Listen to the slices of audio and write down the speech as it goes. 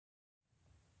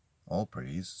All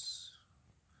praise.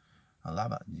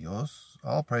 Alaba a Dios.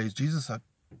 All praise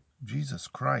Jesus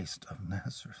Christ of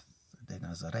Nazareth, de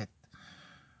Nazaret.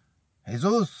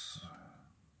 Jesús,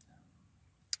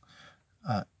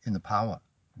 in the power,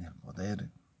 en el poder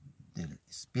del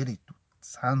Espíritu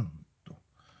Santo,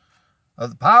 of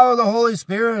the power of the Holy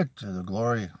Spirit, to the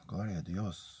glory of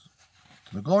Dios,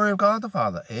 to the glory of God the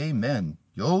Father. Amen.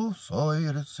 Yo soy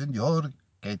el Señor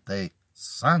que te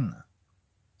sana.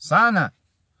 Sana.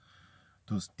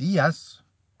 Tus días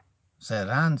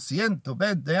serán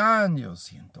 120 años.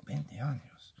 120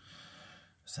 años.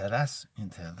 Serás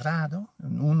enterrado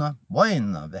en una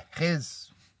buena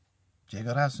vejez.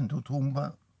 Llegarás en tu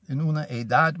tumba en una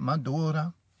edad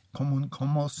madura, como una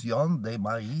conmoción de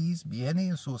maíz viene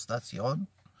en su estación.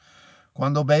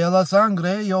 Cuando vea la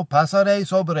sangre, yo pasaré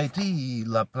sobre ti, y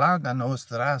la plaga no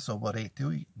estará sobre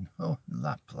ti. No,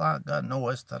 la plaga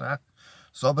no estará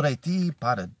sobre ti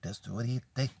para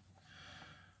destruirte.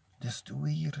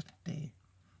 Destruirte.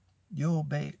 Yo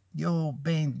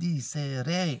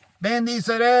bendiceré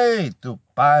tu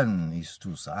pan y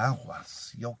tus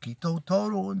aguas. Yo quito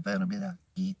toda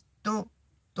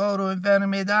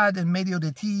enfermedad, en medio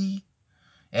de ti,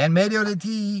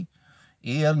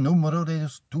 y el número de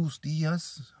tus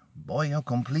días voy a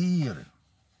cumplir.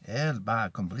 Él va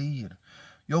a cumplir.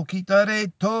 Yo quitaré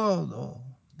todo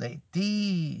de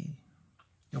ti.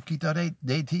 Yo quitaré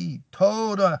de ti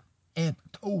toda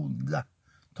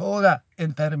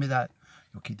enfermedad.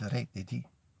 Yo quitaré de ti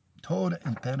toda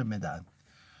enfermedad.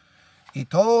 Y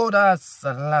todas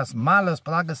las malas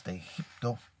plagas de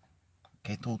Egipto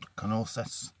que tú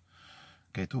conoces.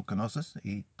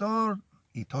 Y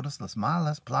todas las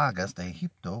malas plagas de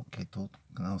Egipto que tú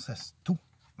conoces.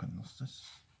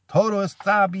 Todo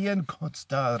está bien,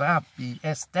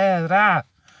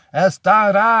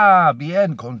 estará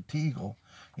bien contigo.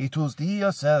 Y tus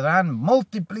días serán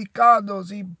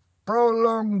multiplicados y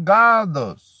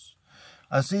prolongados,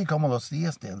 así como los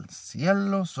días del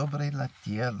cielo sobre la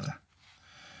tierra.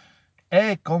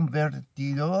 He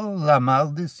convertido la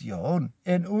maldición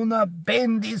en una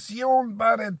bendición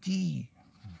para ti.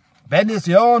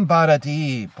 Bendición para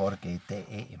ti, porque te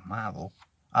he amado.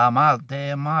 Te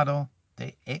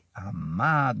he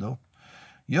amado.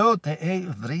 Yo te he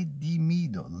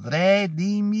redimido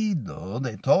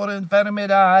de toda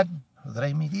enfermedad,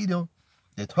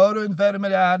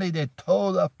 y de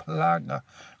toda plaga.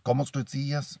 Como tus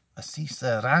días, así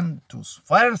serán tus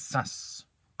fuerzas.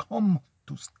 Como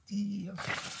tus días,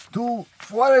 tu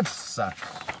fuerza.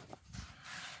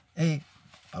 He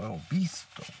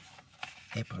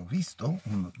provisto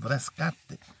un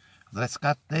rescate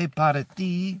para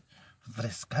ti.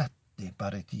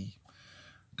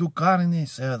 Tu carne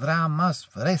será más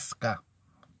fresca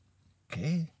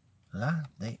que la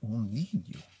de un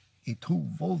niño, y tú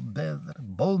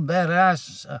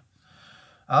volverás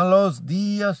a los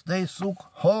días de tu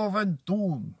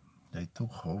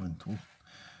juventud.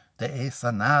 Te he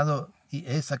sanado y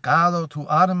he sacado tu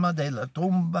alma de la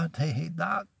tumba. Te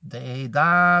he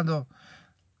dado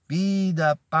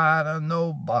vida para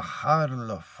no bajar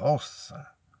la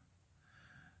fosa.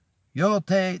 Yo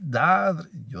te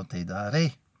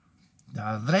daré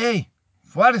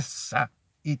fuerza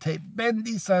y te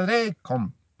bendiciré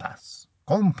con paz.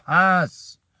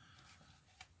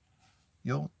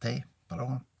 Yo te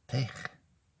protegeré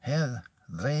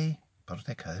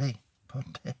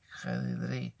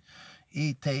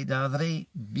y te daré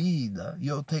vida.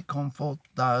 Yo te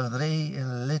confortaré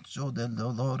el lecho del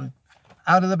dolor.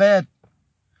 Out of the bed.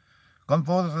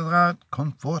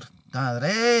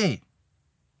 Confortaré.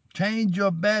 Change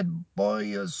your bed.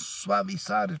 Voy a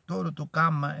suavizar toda tu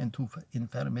cama en tu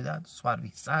enfermedad.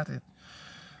 Suavizar.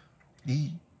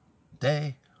 Y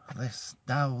te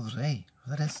restauraré.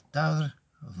 That's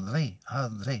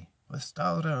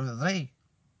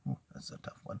a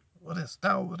tough one.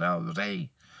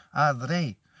 Restauraré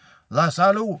la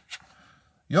salud.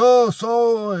 Yo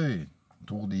soy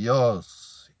tu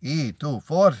Dios y tu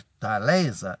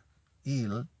fortaleza y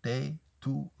de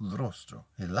tu rostro.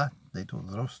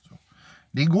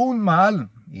 Ningún mal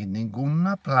y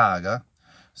ninguna plaga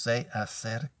se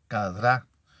acercará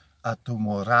a tu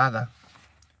morada.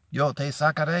 Yo te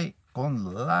sacaré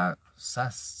con la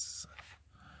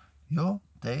Yo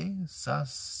te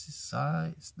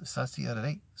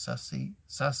saciaré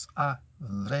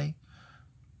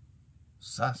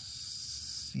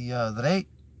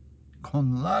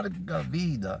con larga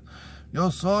vida.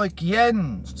 Yo soy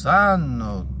quien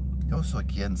sano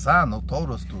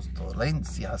todas tus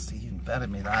dolencias y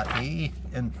enfermedades.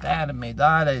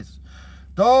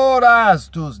 Todas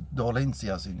tus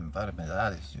dolencias y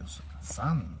enfermedades. Yo soy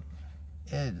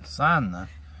Él sana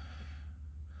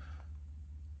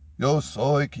Yo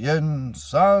soy quien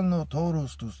sano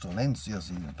todas tus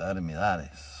dolencias y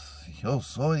enfermedades. Yo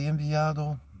soy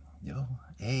enviado, yo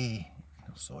he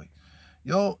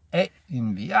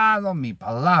enviado mi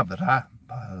palabra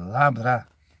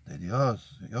de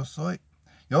Dios.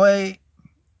 Yo he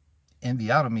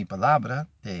enviado mi palabra,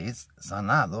 te he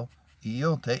sanado y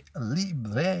yo te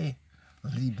libré.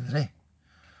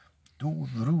 Tu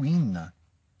ruina,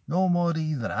 no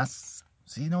morirás,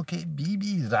 sino que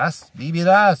vivirás,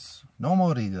 no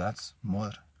morirás,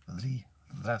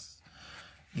 morirás.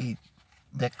 Y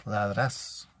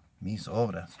declararás mis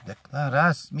obras,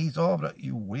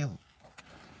 you will.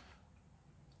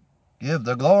 Give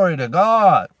the glory to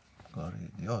God, gloria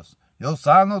a Dios. Yo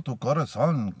sano tu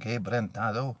corazón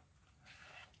quebrantado.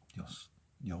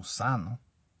 Yo sano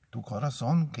tu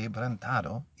corazón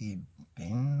quebrantado y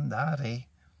vendaré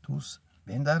tus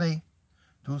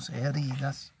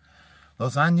heridas.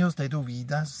 Los años de tu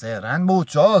vida serán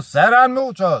muchos.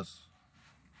 Satan's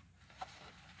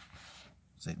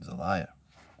a liar,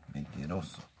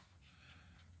 mentiroso.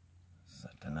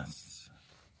 Satanás,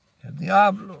 el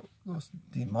diablo, los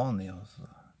demonios.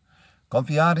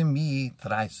 Confiar en mí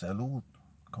trae salud.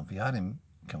 Confiar en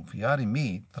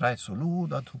mí trae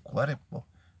salud a tu cuerpo.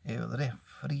 El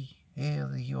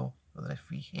refrigerio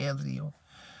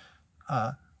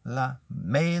a la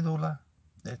médula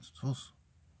de tus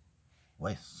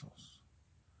huesos.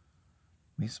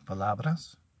 Mis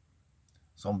palabras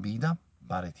son vida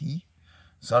para ti,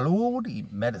 salud y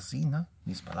medicina.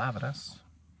 Mis palabras,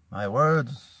 my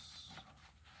words,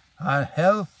 are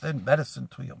health and medicine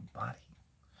to your body,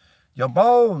 your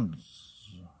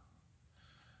bones,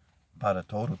 para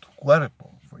todo tu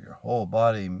cuerpo, for your whole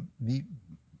body. Mi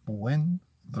buen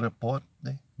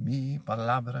reporte, mi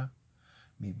palabra,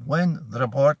 mi buen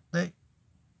reporte,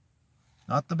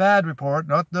 not the bad report,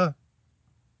 not the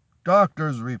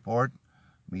doctor's report,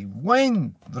 mi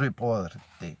buen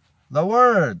reporte. The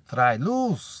word trae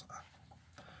luz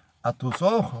a tus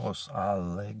ojos,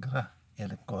 alegra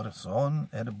el corazón,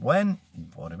 el buen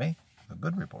informe, the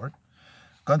good report,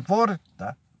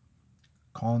 conforta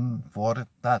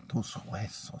tus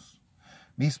huesos.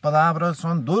 Mis palabras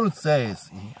son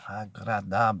dulces y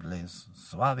agradables,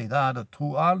 suavidad a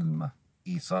tu alma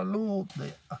y salud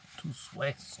a tus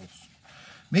huesos.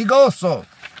 Mi gozo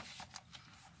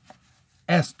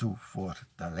es tu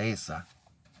fortaleza.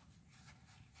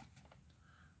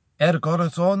 El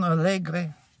corazón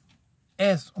alegre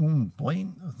es un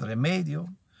buen remedio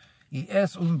y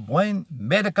es un buen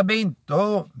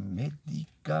medicamento.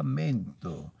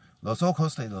 Los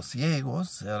ojos de los ciegos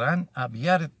serán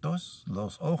abiertos,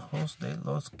 los ojos de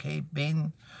los que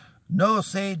ven no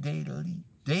se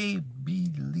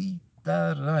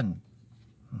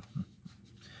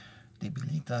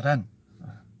debilitarán.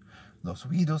 Los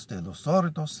oídos de los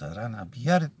sordos serán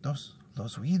abiertos,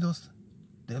 los oídos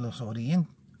de los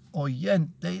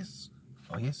oyentes,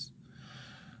 ¿oyes?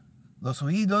 Los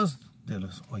oídos de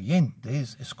los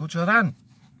oyentes escucharán.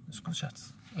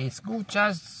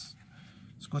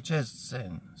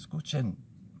 Escuchen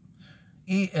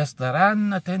y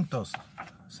estarán atentos.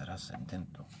 Serás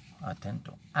atentos.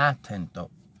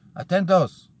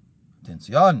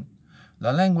 Atención.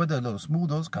 La lengua de los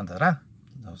mudos cantará.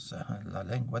 La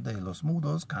lengua de los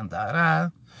mudos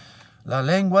cantará. La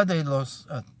lengua de los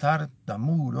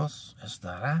tartamudos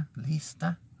estará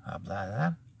lista.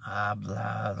 Hablará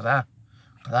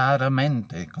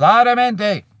claramente.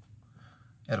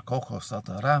 El cojo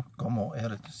saltará como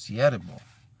el ciervo.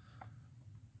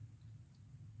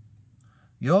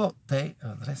 Yo te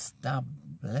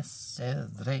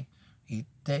restableceré y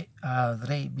te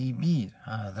haré vivir.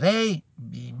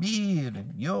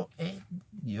 Yo he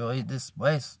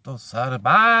dispuesto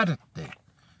salvarte.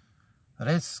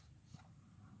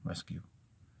 Rescue.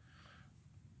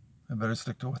 I better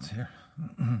stick to what's here.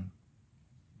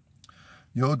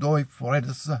 Yo doy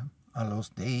fuerza a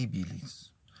los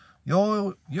débiles.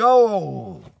 Yo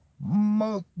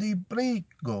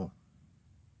multiplico.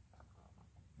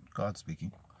 God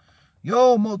speaking.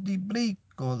 Yo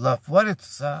multiplico la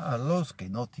fuerza a los que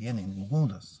no tienen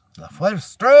ningunas. La fuerza,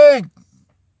 strength,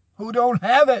 who don't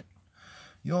have it.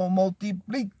 Yo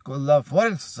multiplico la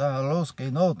fuerza a los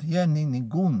que no tienen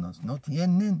ningunas.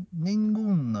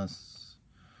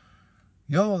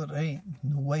 Yo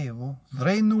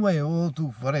renuevo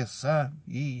tu fuerza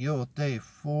y yo te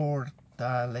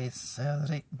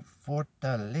fortaleceré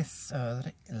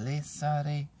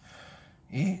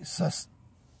y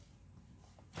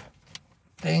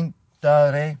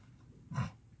sustentaré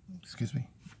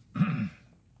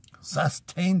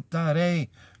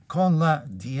con la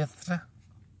diestra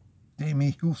de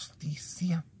mi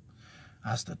justicia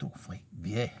hasta tu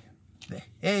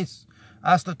vejez,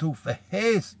 hasta tu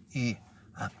vejez y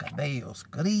a cabellos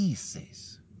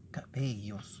grises,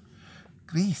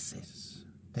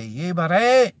 te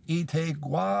llevaré y te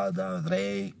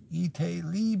guardaré y te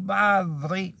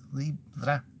libraré.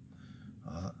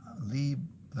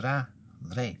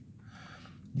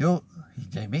 Yo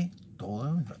llevé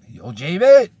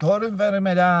toda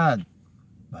enfermedad.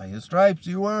 By his stripes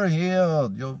you were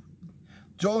healed.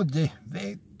 Yo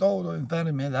llevé toda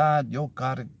enfermedad. Yo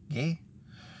cargué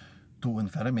tu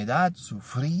enfermedad.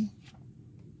 Sufrí.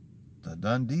 The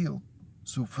done deal.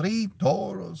 Sufrí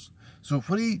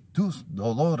tus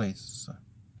dolores.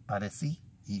 Padecí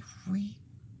y fui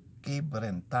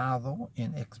quebrantado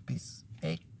en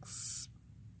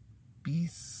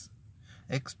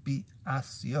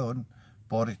expiación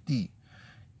por ti.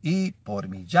 Y por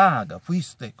mi llaga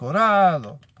fuiste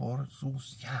curado. Por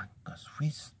sus llagas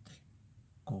fuiste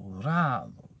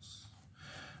curados.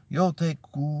 Yo te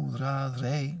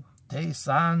curaré, te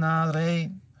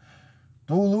sanaré.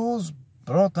 Tu luz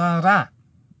brotará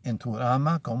en tu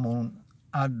rama como un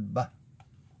alba.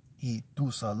 Y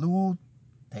tu salud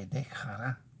te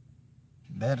dejará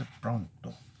ver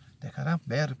pronto.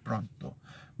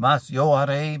 Mas yo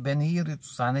haré venir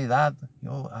sanidad.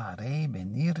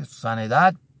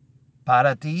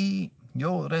 Para ti.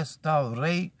 Yo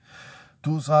restauraré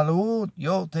tu salud.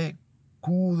 Yo te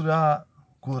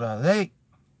curaré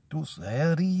tus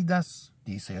heridas.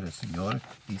 Dice el Señor.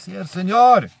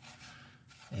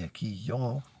 Aquí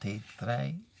yo te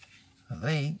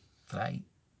traeré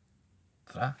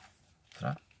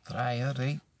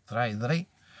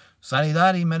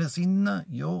sanidad y medicina.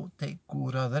 Yo te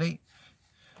curaré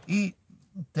y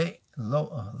te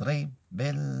lo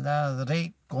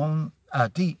revelaré a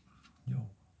ti.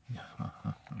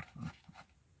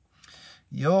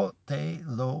 Yo te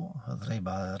lo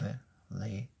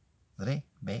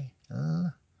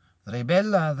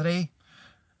revelaré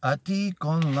a ti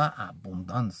con la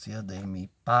abundancia de mi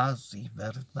paz y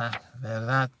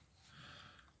verdad.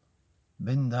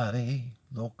 Vendaré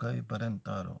lo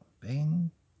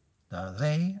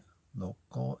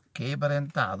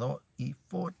quebrantado y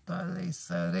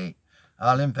fortaleceré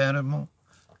al enfermo.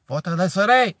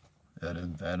 Fortaleceré el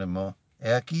enfermo.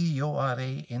 Aquí yo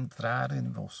haré entrar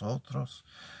en vosotros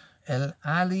el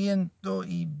aliento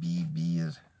y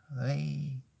viviréis.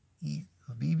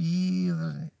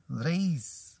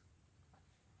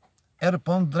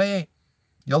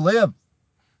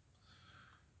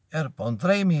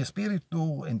 Pondré mi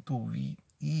espíritu en tu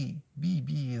y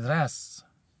vivirás.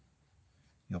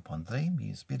 Yo pondré mi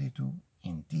espíritu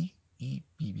en ti y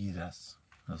vivirás.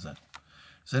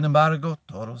 Sin embargo,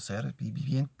 todo ser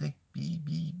viviente,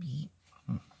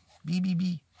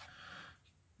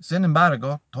 Sin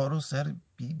embargo, todo ser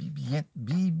viviente,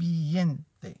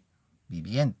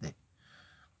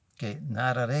 que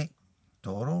nadaré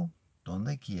todo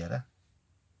donde quiera,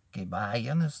 que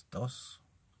vayan estos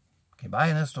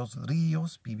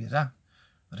ríos,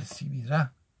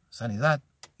 recibirá sanidad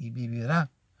y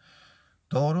vivirá.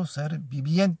 Todo ser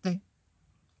viviente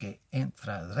que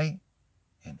entraré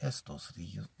en estos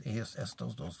ríos,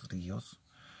 estos dos ríos,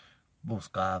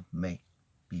 buscadme,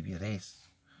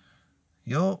 viviréis.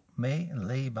 Yo me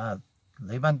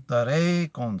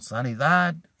levantaré con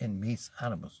sanidad en mis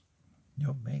armas.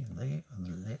 Yo me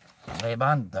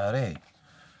levantaré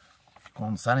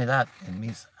con sanidad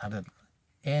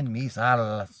en mis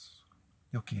alas.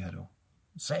 Yo quiero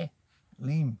ser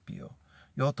limpio.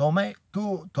 Yo tomé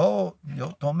tus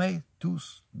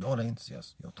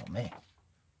dolencias.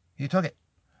 He took it.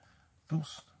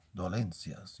 Tus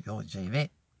dolencias. Yo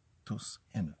llevé tus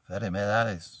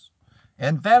enfermedades.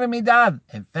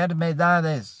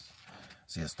 Enfermedades.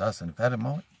 Si estás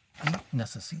enfermo y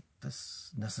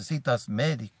necesitas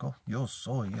médico, yo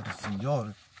soy el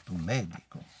Señor, tu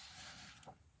médico.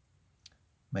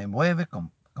 Me mueve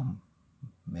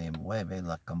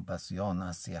la compasión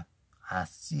hacia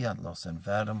los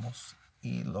enfermos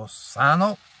y los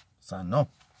sano.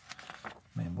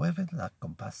 Me mueve la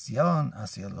compasión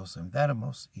hacia los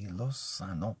enfermos y los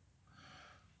sano.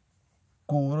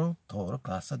 Curo toda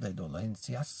clase de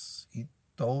dolencias y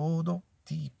todo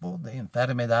tipo de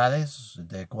enfermedades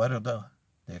de acuerdo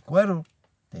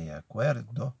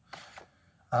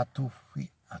a tu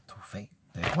fe.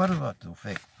 De acuerdo a tu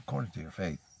fe. According to your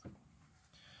faith.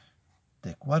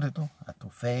 De acuerdo a tu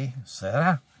fe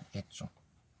será hecho.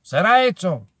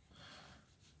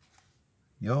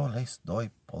 Yo les doy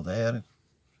poder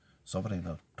sobre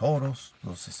todos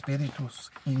los espíritus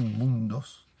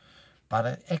inmundos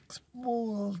para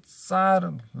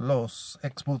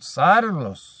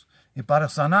expulsarlos y para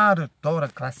sanar toda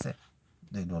clase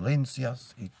de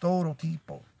dolencias y todo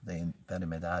tipo de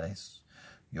enfermedades.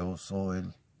 Yo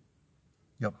soy.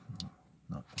 Yo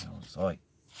soy.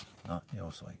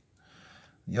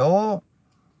 Yo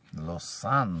los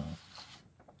sano.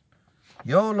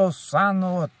 Yo los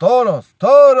sano a todos.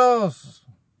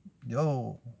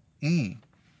 Y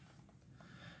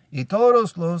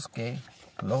todos los que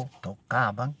lo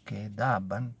tocaban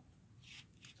quedaban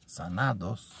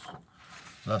sanados.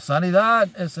 La sanidad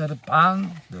es el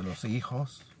pan de los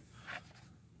hijos.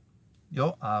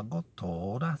 Yo hago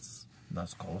todas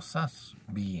las cosas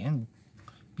bien.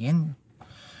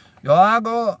 Yo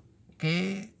hago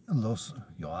que los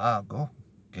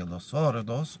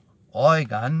sordos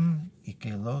oigan y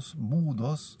que los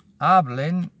mudos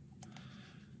hablen.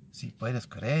 Si puedes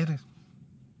creer,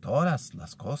 todas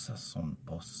las cosas son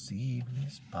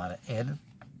posibles para él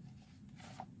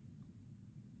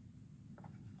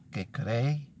que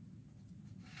cree.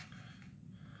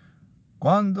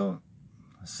 Cuando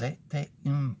se te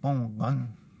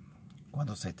impongan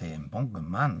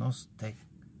manos, te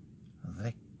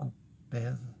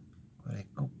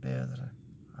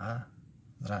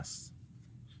recuperarás.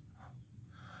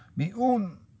 Mi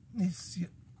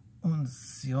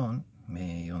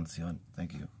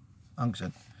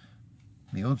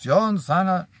unción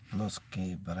sana los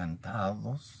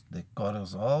quebrantados de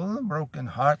corazón, broken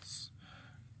hearts.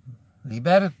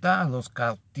 Liberta a los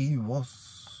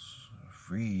cautivos,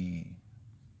 free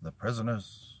the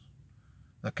prisoners,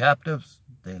 the captives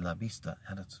de la vista.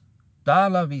 Da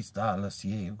la vista al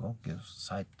ciego, give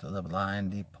sight to the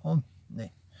blind, y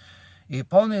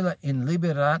pone en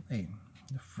libertad,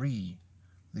 free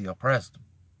the oppressed,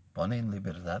 pone en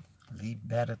libertad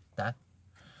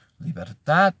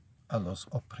a los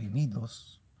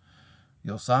oprimidos.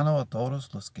 Yo sano a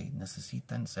todos los que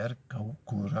necesitan ser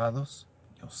curados.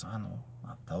 Yo sano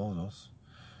a todos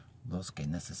los que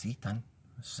necesitan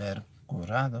ser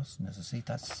curados.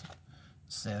 Necesitas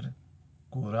ser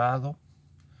curado.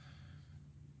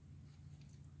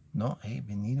 No he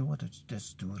venido a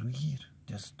destruir.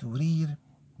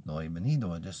 No he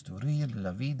venido a destruir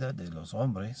la vida de los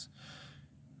hombres,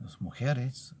 las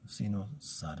mujeres, sino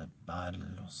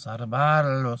salvarlos.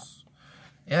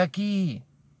 He aquí,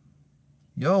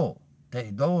 yo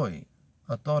te doy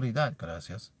autoridad,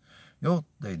 gracias. Yo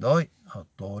te doy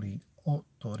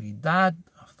autoridad,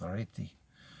 authority,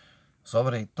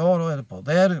 sobre todo el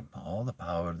poder, all the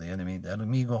power of the enemy, del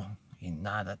enemigo, y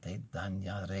nada te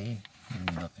dañaré,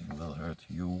 nothing will hurt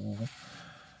you.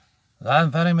 La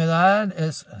enfermedad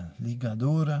es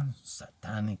ligadura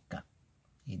satánica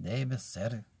y debe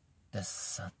ser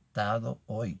desatado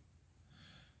hoy.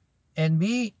 En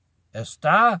mí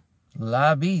está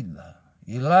la vida,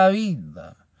 y la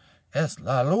vida es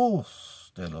la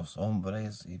luz de los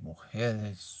hombres y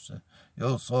mujeres.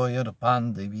 Yo soy el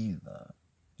pan de vida.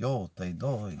 Yo te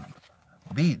doy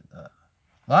vida.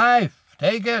 Life,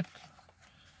 take it.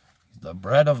 The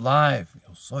bread of life.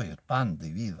 Yo soy el pan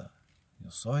de vida.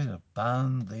 Yo soy el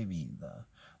pan de vida.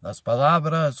 Las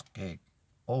palabras que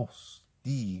os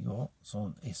digo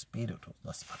son espíritu.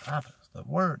 Las palabras, the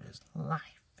word is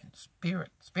life and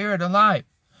spirit. Spirit and life.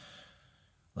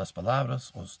 Las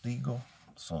palabras os digo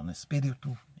son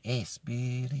espíritu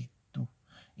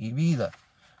y vida.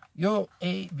 Yo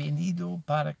he venido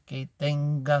para que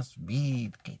tengas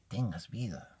vida,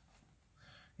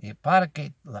 y para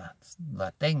que la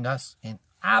tengas en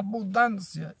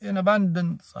abundancia,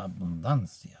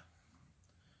 abundancia.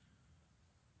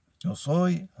 Yo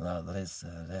soy la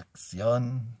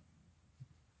resurrección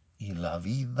y la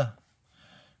vida.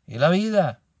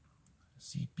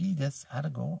 Si pides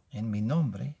algo en mi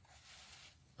nombre,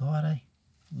 lo haré.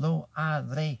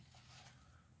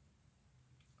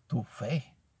 Tu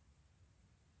fe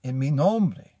en mi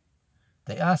nombre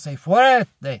te hace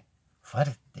fuerte,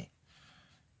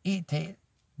 y te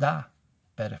da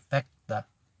perfecta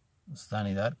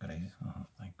sanidad. Oh,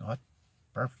 thank God.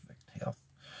 Perfect health.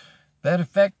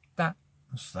 Perfecta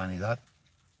sanidad.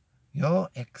 Yo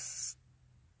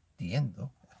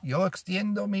extiendo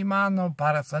mi mano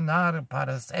para sanar,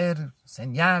 para hacer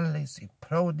señales y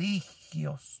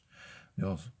prodigios.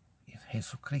 Dios,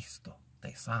 Jesucristo,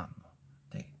 te sano,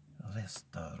 te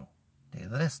restauro.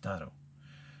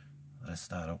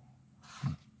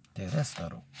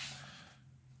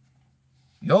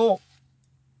 Yo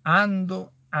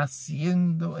ando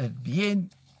haciendo el bien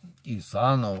y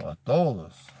sano a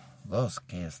todos los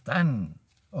que están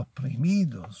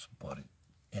oprimidos por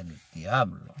el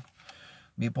diablo.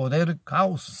 Mi poder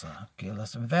causa que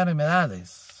las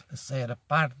enfermedades se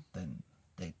reparten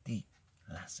de ti.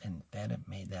 Las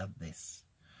enfermedades.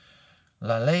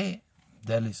 La ley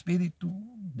del Espíritu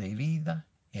de vida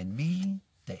en mí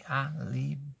te ha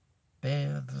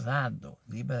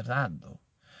liberado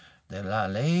de la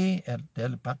ley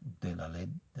del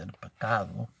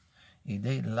pecado y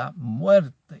de la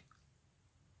muerte.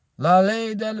 La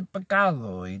ley del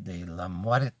pecado y de la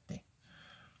muerte.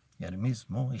 El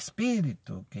mismo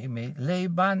Espíritu que me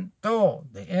levantó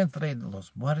de entre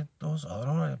los muertos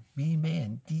ahora vive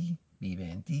en ti,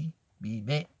 vive en ti,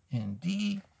 vive en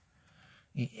ti.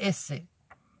 Y ese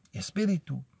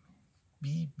Espíritu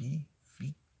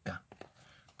vivifica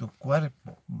tu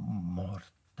cuerpo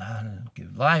mortal.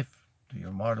 Give life to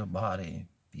your mortal body.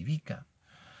 Vivifica.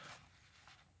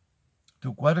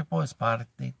 Tu cuerpo es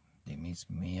parte de mis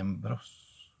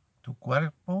miembros. Tu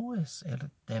cuerpo es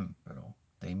el templo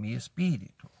de mi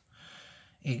espíritu.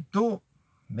 Y tú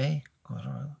me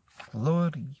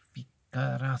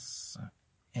glorificarás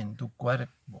en tu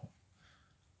cuerpo.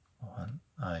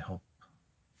 I hope.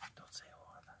 Don't say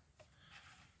ojalá.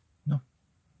 No.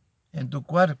 En tu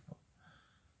cuerpo.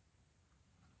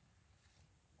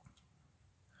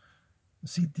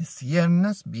 Si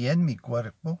disciernes bien mi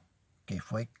cuerpo, que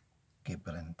fue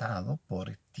quebrantado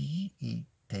por ti, y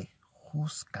te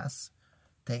juzgas,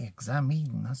 te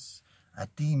examinas a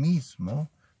ti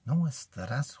mismo, no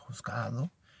estarás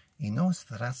juzgado y no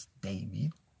estarás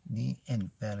débil ni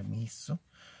enfermizo,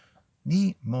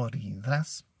 ni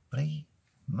morirás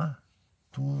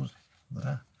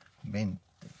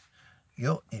prematuramente.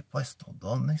 Yo he puesto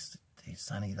dones de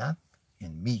sanidad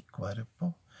en mi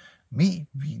cuerpo. Mi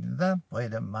vida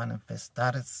puede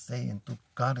manifestarse en tu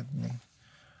carne.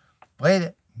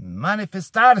 Puede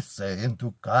manifestarse en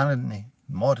tu carne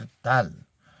mortal.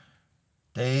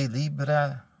 Te he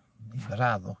librado.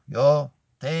 Yo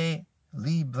te he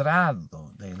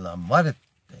librado de la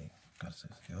muerte.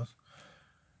 Gracias a Dios.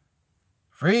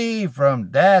 Free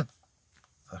from death,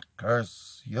 the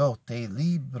curse. Yo te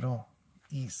libro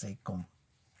y si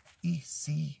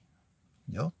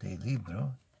yo te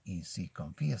libro y si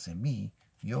confías en mí,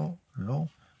 yo lo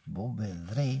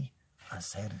volveré a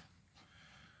hacer.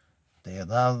 Te he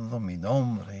dado mi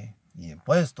nombre y he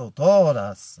puesto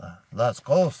todas las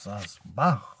cosas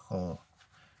bajo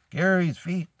Gary's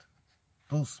feet,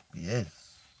 tus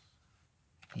pies.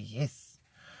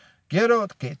 Quiero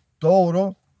que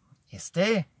todo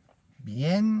esté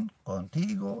bien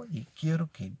contigo y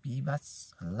quiero que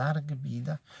vivas larga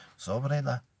vida sobre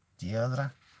la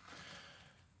tierra.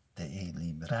 Te he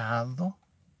librado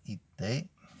y te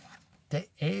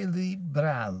he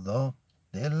librado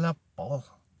de la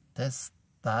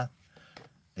potestad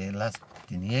de las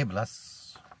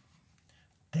tinieblas.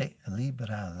 Te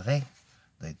libraré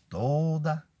de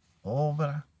toda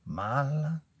obra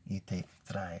mala y te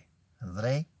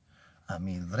traeré a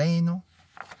mi reino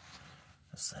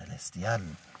celestial.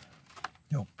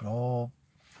 Yo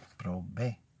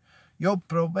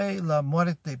probé la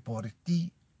muerte por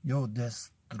ti. Yo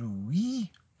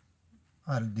destruí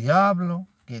al diablo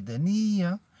que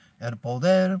tenía el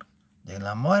poder de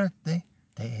la muerte.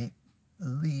 Te he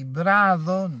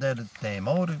librado del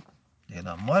temor de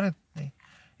la muerte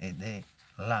y de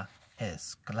la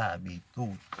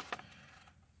esclavitud.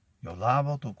 Yo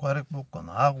lavo tu cuerpo con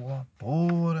agua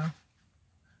pura.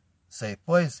 Sé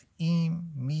pues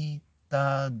imitador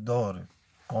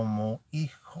como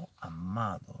hijo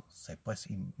amado. Sé pues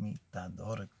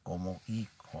imitador como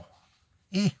hijo.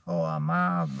 Hijo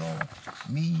amado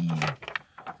mío.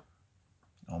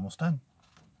 Almost done.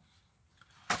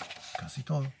 Casi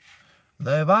todo.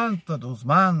 Levanta tus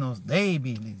manos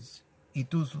débiles y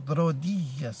tus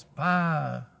rodillas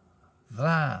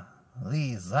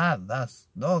paralizadas.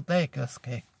 No dejes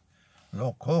que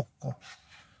lo coco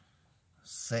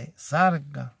se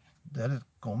salga del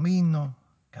camino.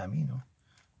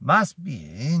 Más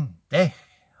bien,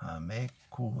 déjame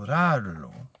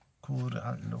curarlo.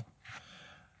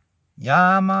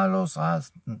 Llama a los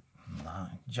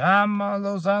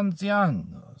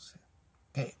ancianos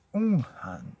que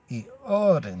unjan y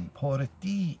oren por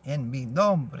ti en mi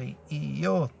nombre, y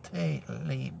yo te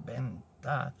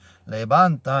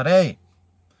levantaré.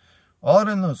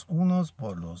 Oren los unos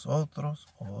por los otros.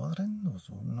 Oren los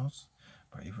unos.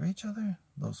 Pray for each other.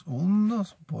 Los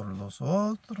unos por los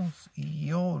otros, y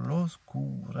yo los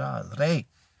curaré.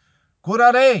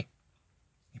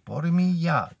 Y por mi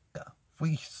llaga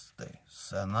fuiste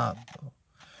sanado.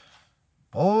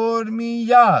 Por mi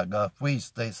llaga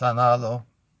fuiste sanado.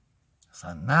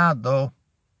 Sanados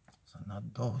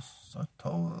a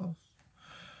todos.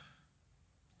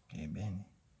 Que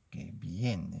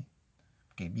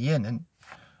vienen.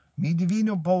 Mi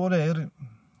divino poder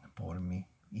por mí.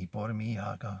 Y por mi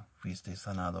llaga fuiste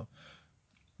sanado.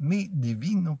 Mi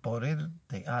divino poder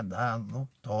te ha dado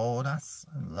todas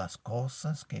las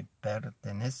cosas que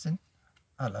pertenecen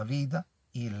a la vida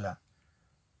y la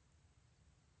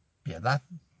piedad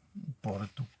por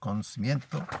tu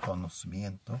conocimiento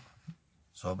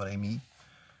sobre mí.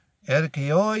 El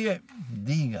que oye,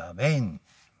 diga, ven.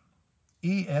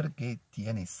 Y el que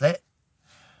tiene sed,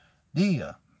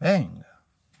 diga, venga.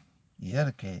 Y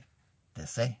el que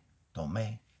desee,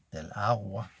 tome del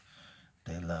agua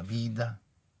de la vida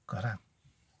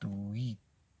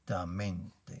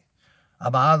gratuitamente.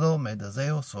 Amado, me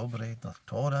deseo sobre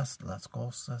todas las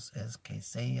cosas es que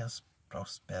seas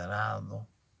prosperado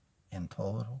en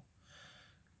todo,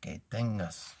 que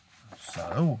tengas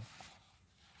salud.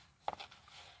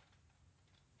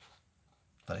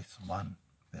 3 Juan,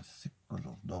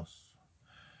 versículo 2.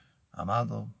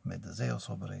 Amado, me deseo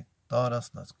sobre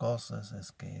todas las cosas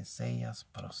es que seas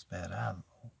prosperado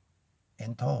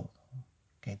en todo,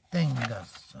 que tengas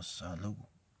salud.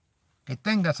 Que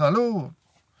tengas salud.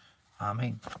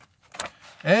 Amén.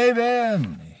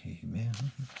 Amen. Amen.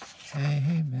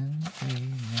 Amen.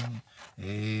 Amen.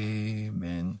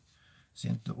 Amen.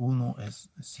 101 es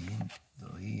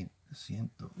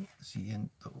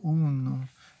 101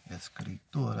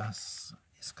 escrituras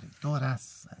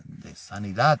de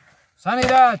sanidad.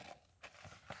 ¡Sanidad!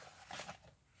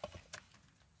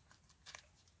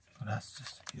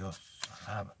 Gracias Dios,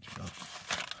 alaba Dios.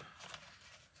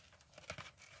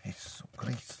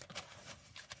 Jesucristo,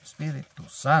 Espíritu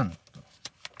Santo.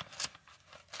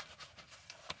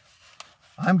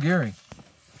 I'm Gary.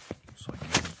 Soy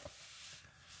Gary.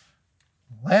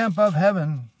 Lamp of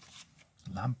heaven,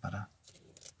 lámpara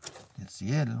del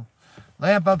cielo.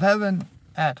 Lamp of heaven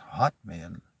at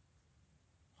hotmail.com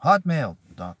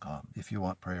if you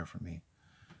want prayer from me.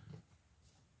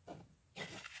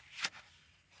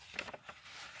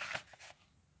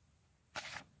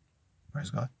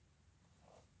 Praise God.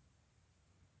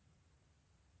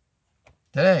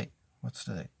 Today, what's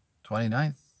today?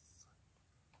 29th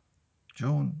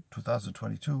June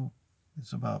 2022.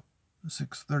 It's about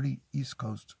 6:30 East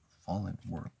Coast Fallen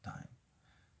World Time.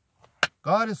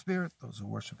 God is spirit. Those who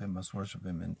worship him must worship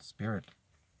him in spirit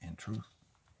and truth.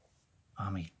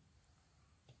 Amen.